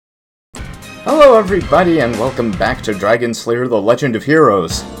Hello everybody and welcome back to Dragon Slayer: The Legend of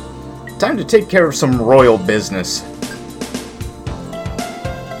Heroes. Time to take care of some royal business.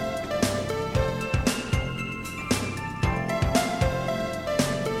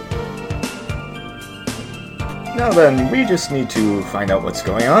 Now then, we just need to find out what's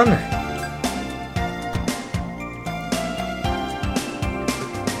going on.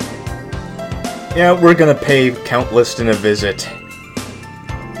 Yeah, we're gonna pay Count Liston a visit.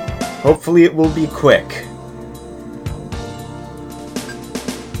 Hopefully it will be quick.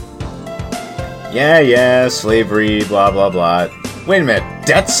 Yeah, slavery, blah blah blah. Wait a minute,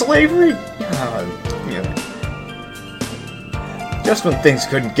 debt slavery? Yeah. Just when things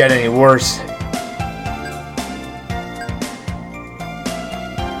couldn't get any worse.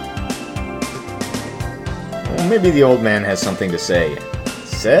 Well, maybe the old man has something to say.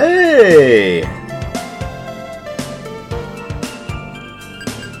 Say!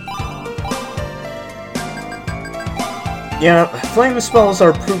 Yeah, flame spells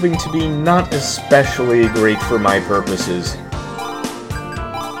are proving to be not especially great for my purposes.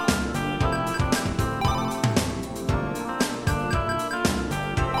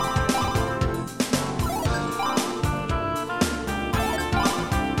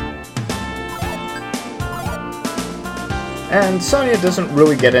 And Sonya doesn't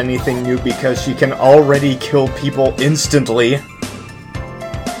really get anything new because she can already kill people instantly.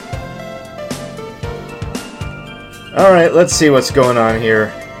 Alright, let's see what's going on here.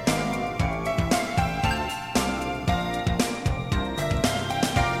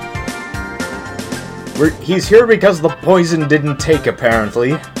 He's here because the poison didn't take,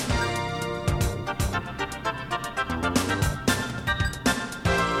 apparently.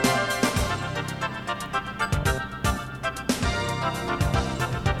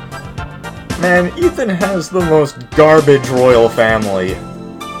 Man, Ethan has the most garbage royal family.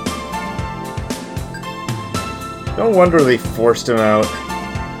 No wonder they forced him out.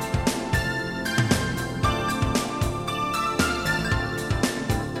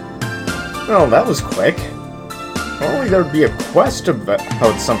 Well, that was quick. Only there'd be a quest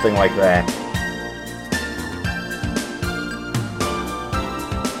about something like that.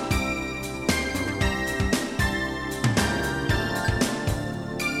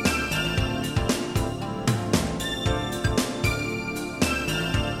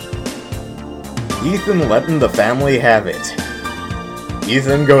 Ethan letting the family have it.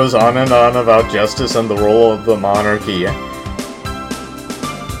 Ethan goes on and on about justice and the role of the monarchy.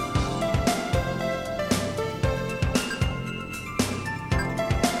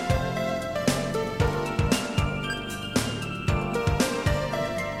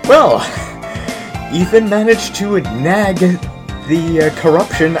 Well, Ethan managed to nag the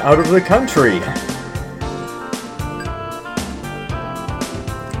corruption out of the country.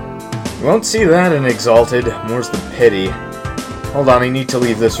 You won't see that in Exalted, more's the pity. Hold on, I need to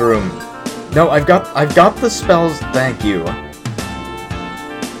leave this room. No, I've got the spells, thank you.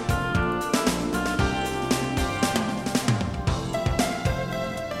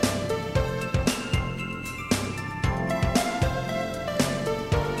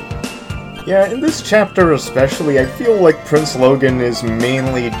 Yeah, in this chapter especially, I feel like Prince Logan is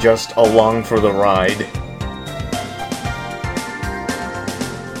mainly just along for the ride.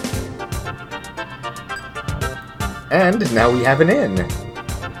 And now we have an inn.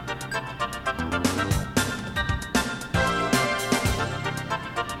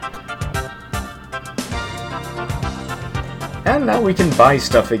 And now we can buy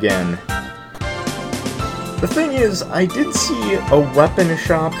stuff again. The thing is, I did see a weapon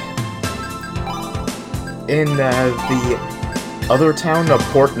shop in the other town of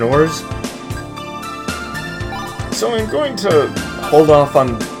Port Nors. So I'm going to hold off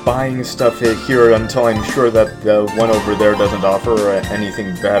on buying stuff here until I'm sure that the one over there doesn't offer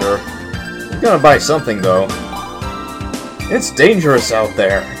anything better. I'm gonna buy something though. It's dangerous out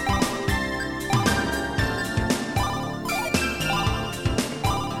there.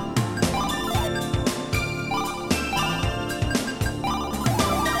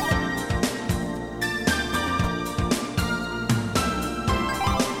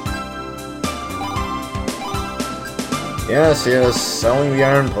 Yes, selling the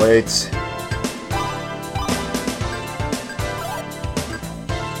iron plates.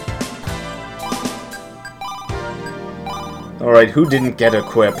 Alright, who didn't get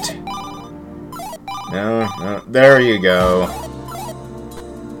equipped? No, there you go.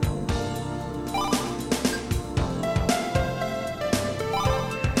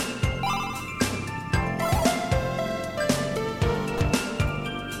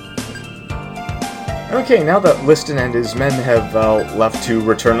 Okay, now that Liston and his men have left to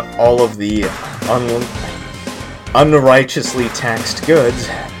return all of the unrighteously taxed goods,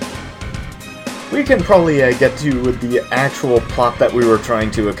 we can probably get to the actual plot that we were trying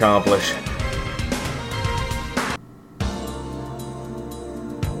to accomplish.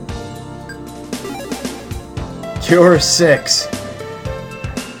 Cure 6.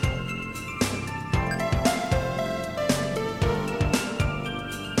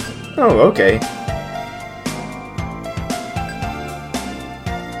 Oh, okay.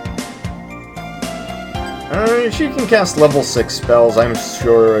 She can cast level 6 spells. I'm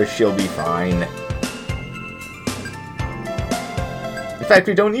sure she'll be fine. In fact,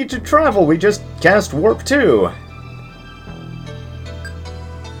 we don't need to travel. We just cast Warp 2.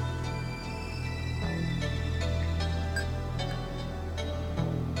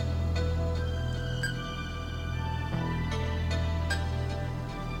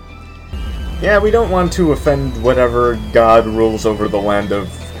 Yeah, we don't want to offend whatever god rules over the land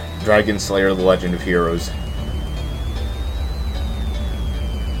of Dragon Slayer, the Legend of Heroes.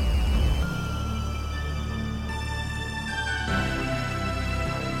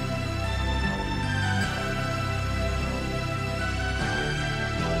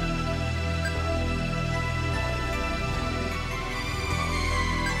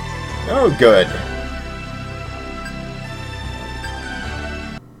 Oh, good.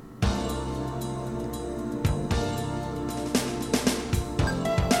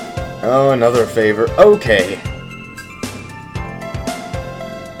 Oh, another favor. Okay.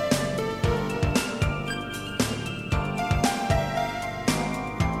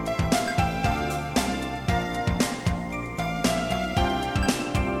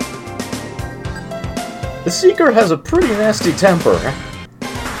 The Seeker has a pretty nasty temper.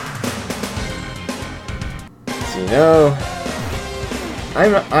 See, no,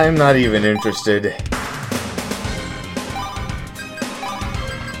 I'm not even interested.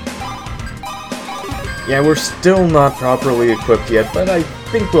 Yeah, we're still not properly equipped yet, but I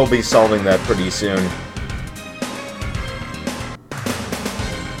think we'll be solving that pretty soon.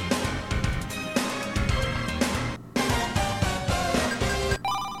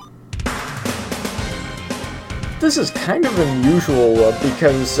 This is kind of unusual,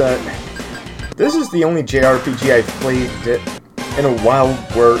 because this is the only JRPG I've played in a while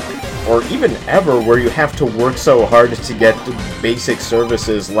where, or even ever, where you have to work so hard to get basic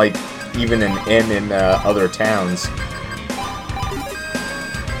services like even an inn in other towns.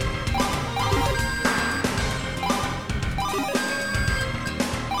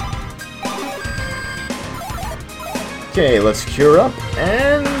 Okay, let's cure up,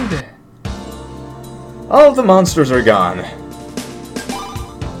 and all the monsters are gone.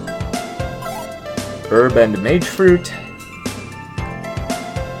 Herb and mage fruit.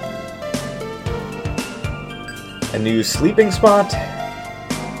 A new sleeping spot.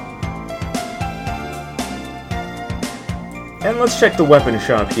 And let's check the weapon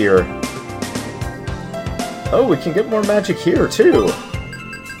shop here. Oh, we can get more magic here, too.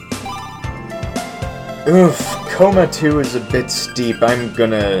 Oof, Coma 2 is a bit steep. I'm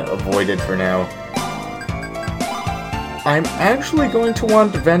gonna avoid it for now. I'm actually going to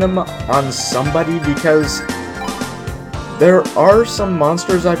want Venom on somebody because there are some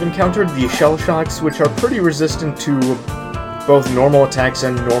monsters I've encountered, the Shell Shocks, which are pretty resistant to both normal attacks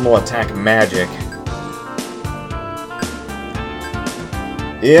and normal attack magic.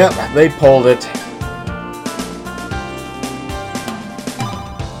 Yep, they pulled it.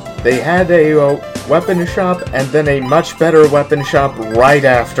 They had a weapon shop, and then a much better weapon shop right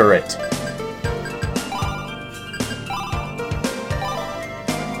after it.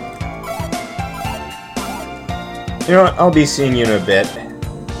 You know what, I'll be seeing you in a bit.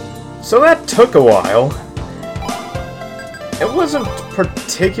 So that took a while. It wasn't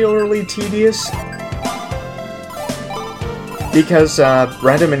particularly tedious, because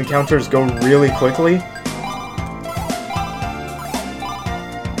random encounters go really quickly.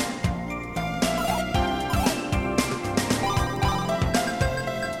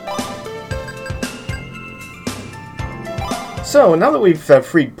 So, now that we've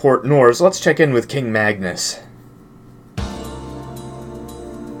freed Port Nors, let's check in with King Magnus.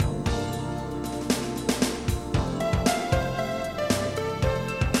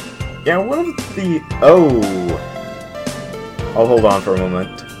 Yeah, what of the... Oh... I'll hold on for a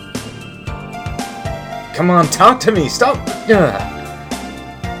moment. Come on, talk to me! Stop! Ugh.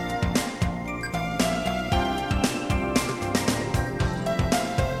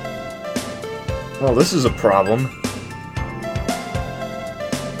 Well, this is a problem.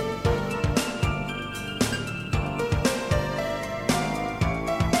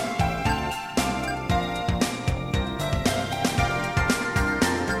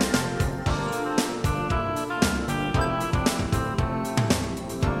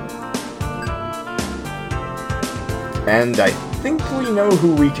 And I think we know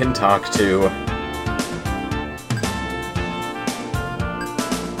who we can talk to.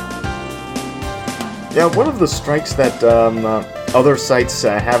 Yeah, one of the strikes that other sites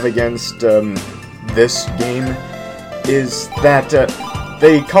have against this game is that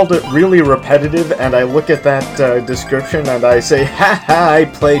they called it really repetitive, and I look at that description and I say, haha, I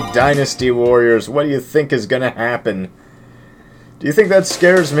played Dynasty Warriors, what do you think is gonna happen? Do you think that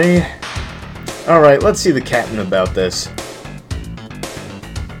scares me? Alright, let's see the captain about this.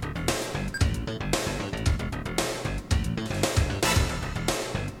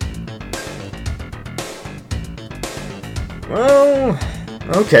 Well,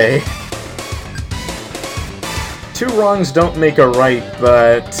 okay. Two wrongs don't make a right,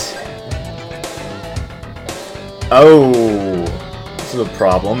 but... Oh, this is a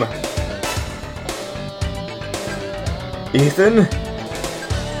problem. Ethan?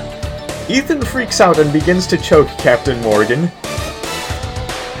 Ethan freaks out and begins to choke Captain Morgan.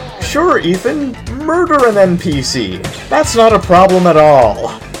 Sure, Ethan, murder an NPC. That's not a problem at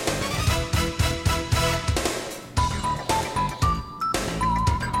all.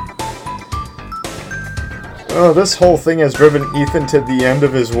 Oh, this whole thing has driven Ethan to the end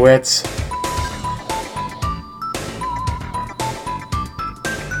of his wits.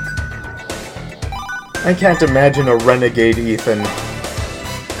 I can't imagine a renegade Ethan.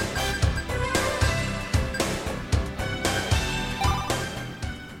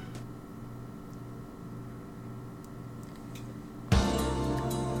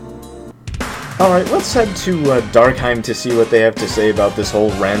 Alright, let's head to Darkheim to see what they have to say about this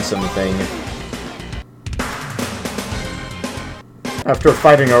whole ransom thing. After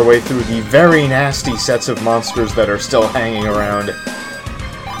fighting our way through the very nasty sets of monsters that are still hanging around.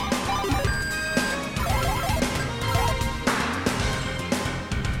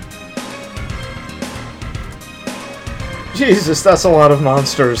 Jesus, that's a lot of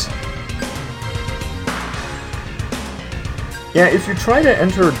monsters. Yeah, if you try to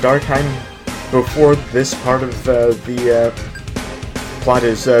enter Darkheim before this part of the plot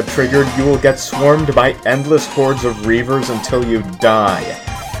is triggered, you will get swarmed by endless hordes of Reavers until you die.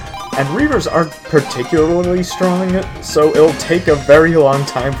 And Reavers aren't particularly strong, so it'll take a very long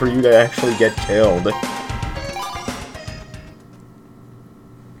time for you to actually get killed.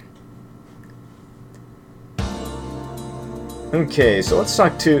 Okay, so let's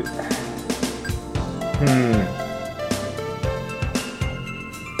talk to...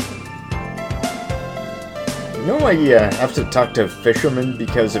 No, I have to talk to fishermen,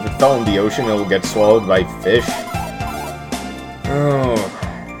 because if it fell in the ocean, it'll get swallowed by fish. Oh.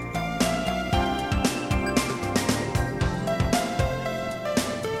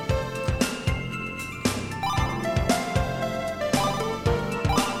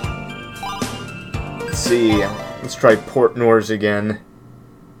 Let's see. Let's try Port Nors again.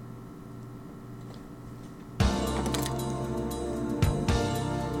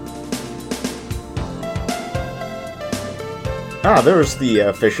 Ah, there's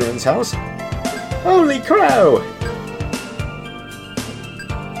the fisherman's house. Holy crow!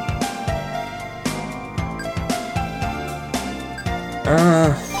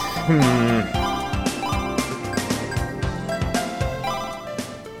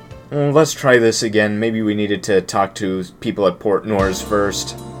 Well, let's try this again. Maybe we needed to talk to people at Port Nors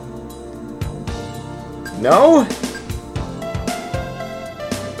first. No?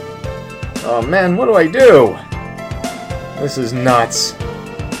 Oh man, what do I do? This is nuts.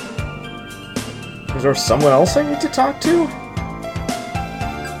 Is there someone else I need to talk to?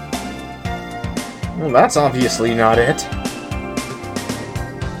 Well, that's obviously not it.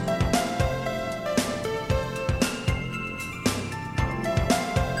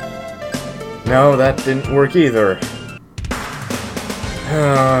 No, that didn't work either.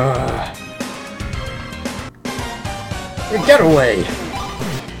 Get away!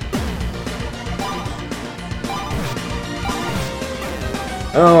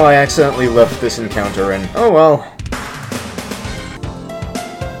 Oh, I accidentally left this encounter in. Oh well.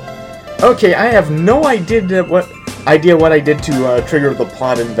 Okay, I have no idea what I did to trigger the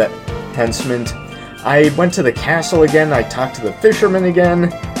plot enhancement. I went to the castle again, I talked to the fisherman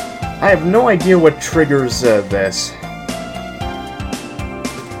again. I have no idea what triggers this.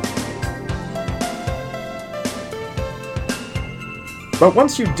 But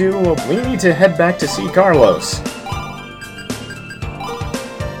once you do, we need to head back to see Carlos.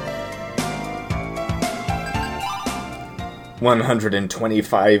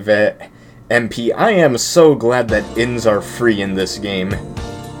 125 MP. I am so glad that inns are free in this game.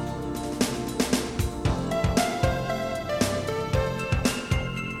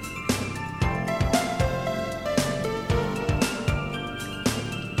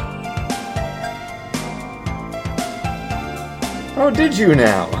 Oh, did you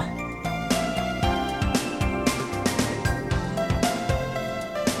now?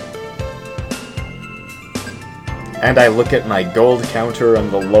 And I look at my gold counter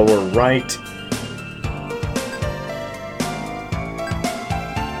on the lower right.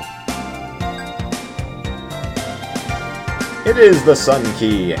 It is the Sun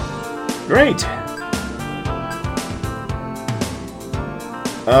Key. Great.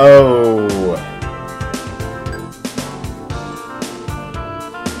 Oh.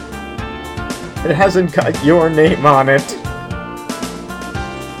 It hasn't got your name on it.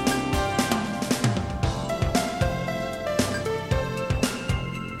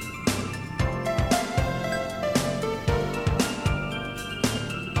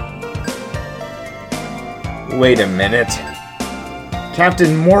 Wait a minute.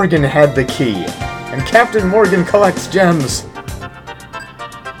 Captain Morgan had the key, and Captain Morgan collects gems.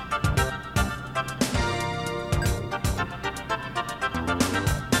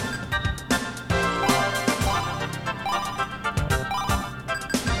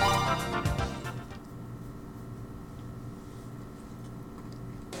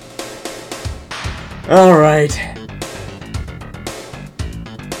 Alright.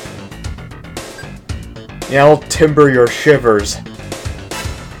 Yeah, I'll timber your shivers.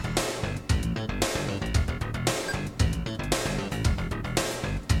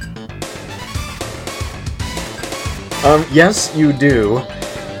 Yes, you do.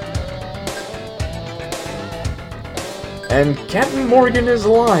 And Captain Morgan is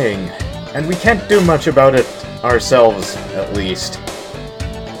lying. And we can't do much about it ourselves, at least.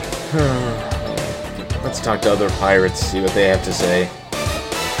 Let's talk to other pirates, see what they have to say.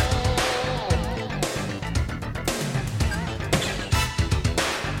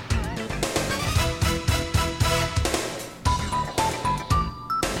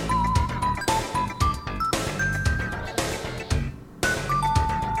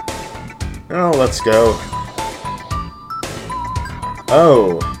 Oh, let's go.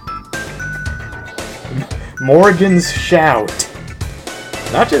 Oh. Morgan's Shout.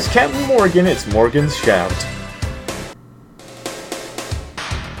 Not just Captain Morgan, it's Morgan's Shout.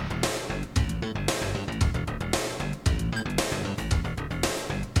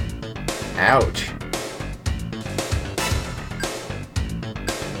 Ouch.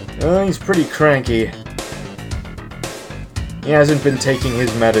 Oh, he's pretty cranky. He hasn't been taking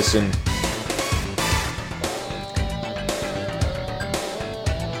his medicine.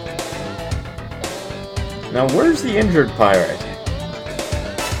 Now, where's the injured pirate?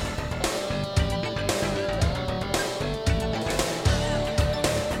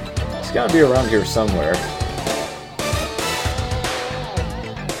 He's gotta be around here somewhere.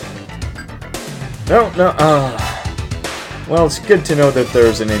 No, well, it's good to know that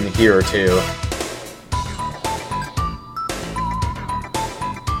there's an inn here, too.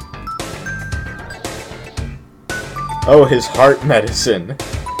 Oh, his heart medicine.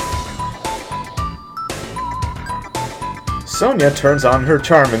 Sonia turns on her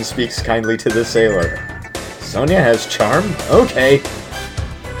charm and speaks kindly to the sailor. Sonia has charm? Okay.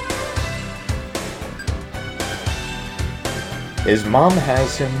 His mom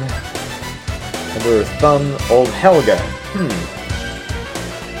has him under her thumb. Old Helga.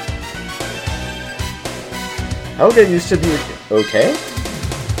 Helga used to be... okay?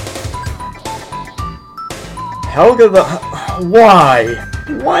 Helga the... why?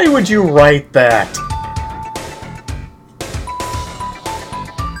 Why would you write that?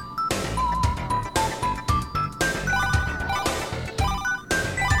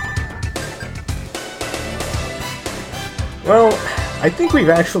 Well, I think we've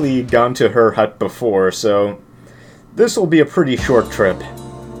actually gone to her hut before, so this will be a pretty short trip.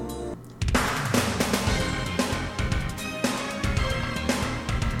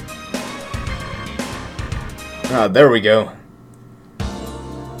 Ah, there we go.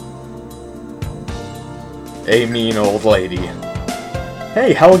 A mean old lady.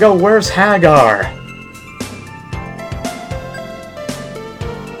 Hey, Helga, where's Hagar?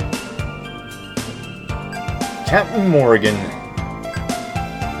 Captain Morgan.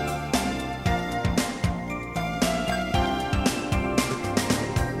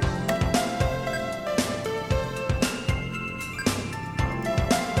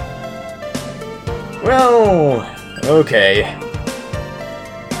 Well, okay.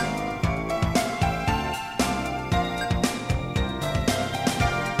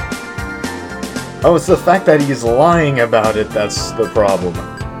 Oh, it's the fact that he's lying about it that's the problem.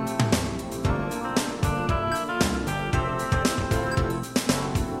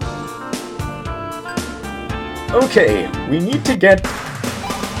 Okay, we need to get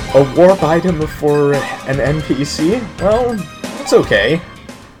a warp item for an NPC. Well, It's okay.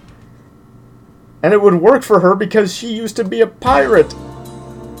 And it would work for her because she used to be a pirate.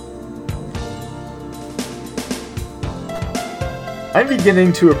 I'm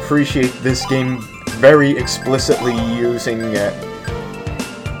beginning to appreciate this game very explicitly using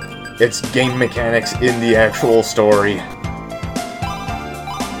its game mechanics in the actual story.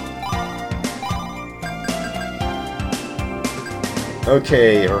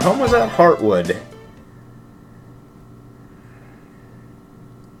 Okay, her home was at Heartwood.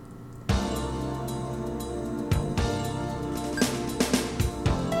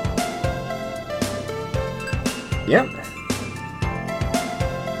 Yep.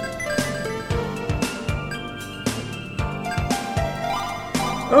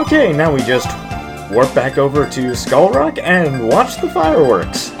 Okay, now we just warp back over to Skull Rock and watch the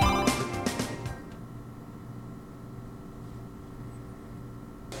fireworks.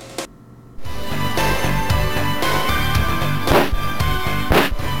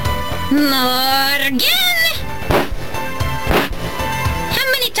 Morgan! How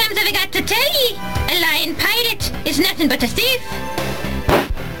many times have I got to tell ye? A lying pirate is nothing but a thief.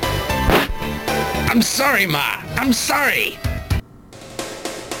 I'm sorry, Ma. I'm sorry.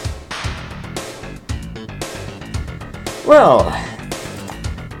 Well,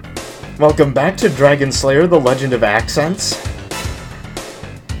 welcome back to Dragon Slayer: The Legend of Accents.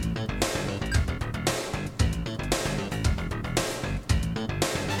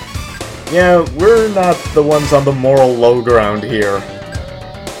 Yeah, we're not the ones on the moral low ground here.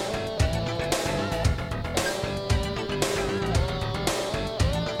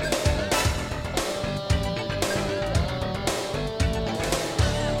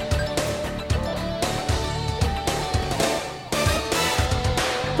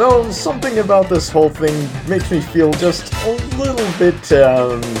 Though, something about this whole thing makes me feel just a little bit,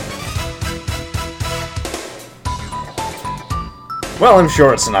 well, I'm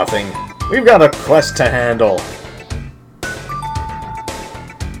sure it's nothing. We've got a quest to handle.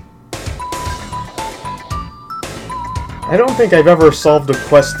 I don't think I've ever solved a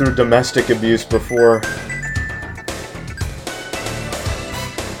quest through domestic abuse before.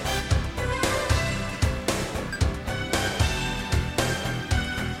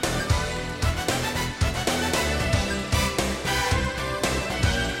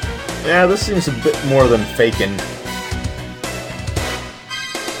 Yeah, this seems a bit more than faking.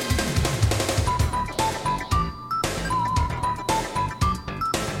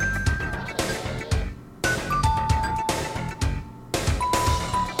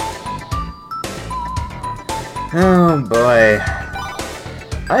 Oh boy.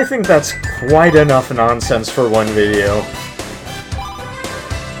 I think that's quite enough nonsense for one video.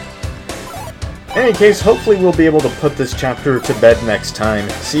 In any case, hopefully we'll be able to put this chapter to bed next time.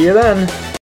 See you then!